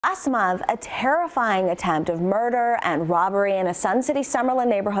Last month, a terrifying attempt of murder and robbery in a Sun City Summerlin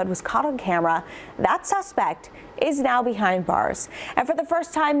neighborhood was caught on camera. That suspect is now behind bars. And for the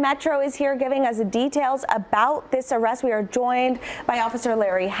first time, Metro is here giving us details about this arrest. We are joined by Officer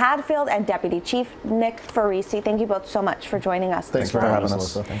Larry Hadfield and Deputy Chief Nick Farisi. Thank you both so much for joining us. Thanks for having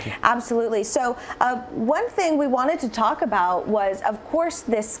us. Thank you. Absolutely. So one thing we wanted to talk about was, of course,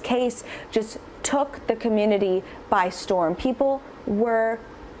 this case just took the community by storm. People were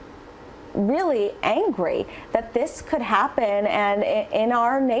really angry that this could happen and in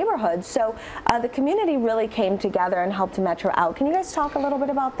our neighborhood. So the community really came together and helped Metro out. Can you guys talk a little bit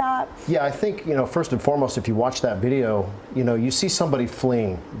about that? Yeah, I think, first and foremost, if you watch that video, you see somebody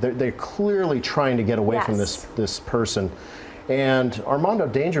fleeing. They're clearly trying to get away from this person. And Armando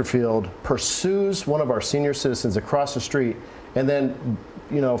Dangerfield pursues one of our senior citizens across the street, and then,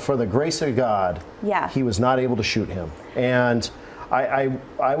 for the grace of God, he was not able to shoot him. And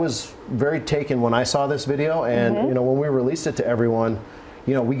I was very taken when I saw this video, and when we released it to everyone,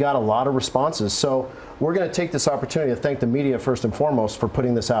 we got a lot of responses. So we're going to take this opportunity to thank the media first and foremost for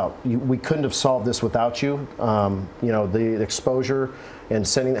putting this out. We couldn't have solved this without you. The exposure and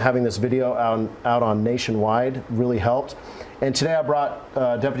having this video out on nationwide really helped. And today I brought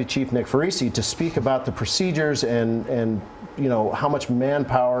Deputy Chief Nick Farisi to speak about the procedures and how much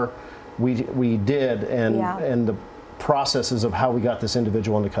manpower we did and the processes of how we got this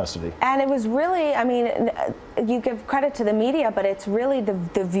individual into custody. And it was really, you give credit to the media, but it's really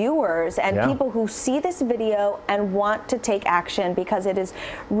the viewers and people who see this video and want to take action, because it is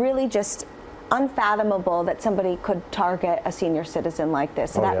really just unfathomable that somebody could target a senior citizen like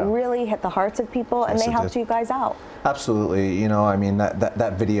this. So that really hit the hearts of people, and they helped you guys out. Absolutely.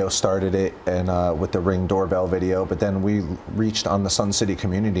 That video started it, and with the Ring doorbell video, but then we reached on the Sun City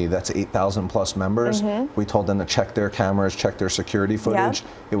community. That's 8,000 plus members. We told them to check their cameras, check their security footage.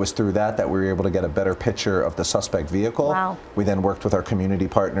 It was through that we were able to get a better picture of the suspect vehicle. We then worked with our community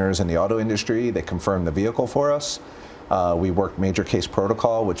partners in the auto industry. They confirmed the vehicle for us. We worked major case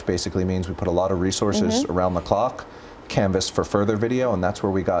protocol, which basically means we put a lot of resources around the clock, canvassed for further video, and that's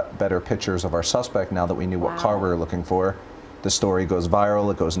where we got better pictures of our suspect now that we knew what car we were looking for. The story goes viral,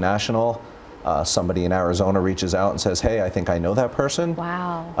 it goes national. Somebody in Arizona reaches out and says, hey, I think I know that person.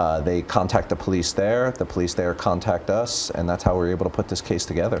 They contact the police there contact us, and that's how we're able to put this case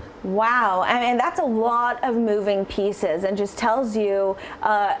together. Wow, and that's a lot of moving pieces, and just tells you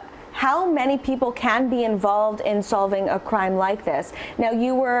how many people can be involved in solving a crime like this. Now,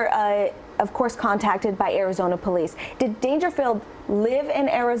 you were, of course, contacted by Arizona police. Did Dangerfield live in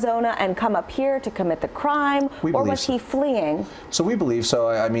Arizona and come up here to commit the crime, or was he fleeing? So we believe so.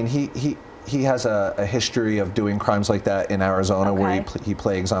 I mean, he has a history of doing crimes like that in Arizona, where he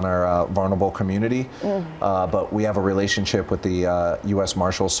plagues on our vulnerable community. But we have a relationship with the U.S.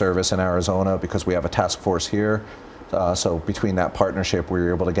 Marshals Service in Arizona, because we have a task force here. So between that partnership, we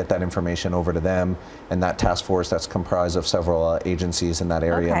were able to get that information over to them, and that task force that's comprised of several agencies in that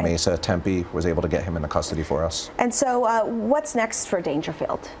area, Mesa, Tempe, was able to get him into custody for us. And so what's next for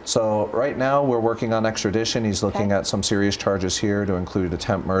Dangerfield? So right now we're working on extradition. He's looking at some serious charges here to include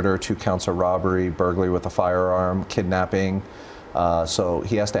attempt murder, 2 counts of robbery, burglary with a firearm, kidnapping. So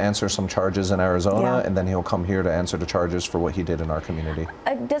he has to answer some charges in Arizona, and then he'll come here to answer the charges for what he did in our community.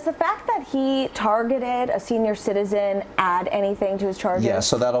 Does the fact that he targeted a senior citizen add anything to his charges? Yeah,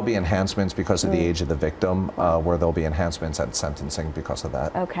 so that'll be enhancements because of the age of the victim, where there'll be enhancements at sentencing because of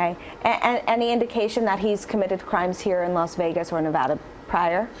that. Okay. And any indication that he's committed crimes here in Las Vegas or Nevada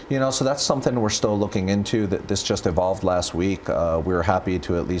prior? So that's something we're still looking into. That this just evolved last week. We were happy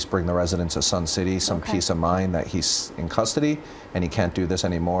to at least bring the residents of Sun City some peace of mind that he's in custody and he can't do this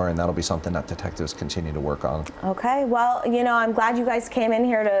anymore, and that'll be something that detectives continue to work on. Okay, well, I'm glad you guys came in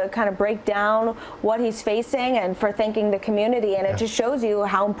here to kind of break down what he's facing, and for thanking the community, and it just shows you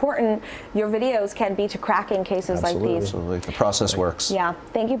how important your videos can be to cracking cases like these. Absolutely, the process works. Yeah,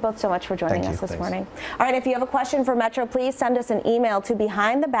 thank you both so much for joining us this morning. All right, if you have a question for Metro, please send us an email to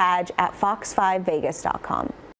behindthebadge@fox5vegas.com.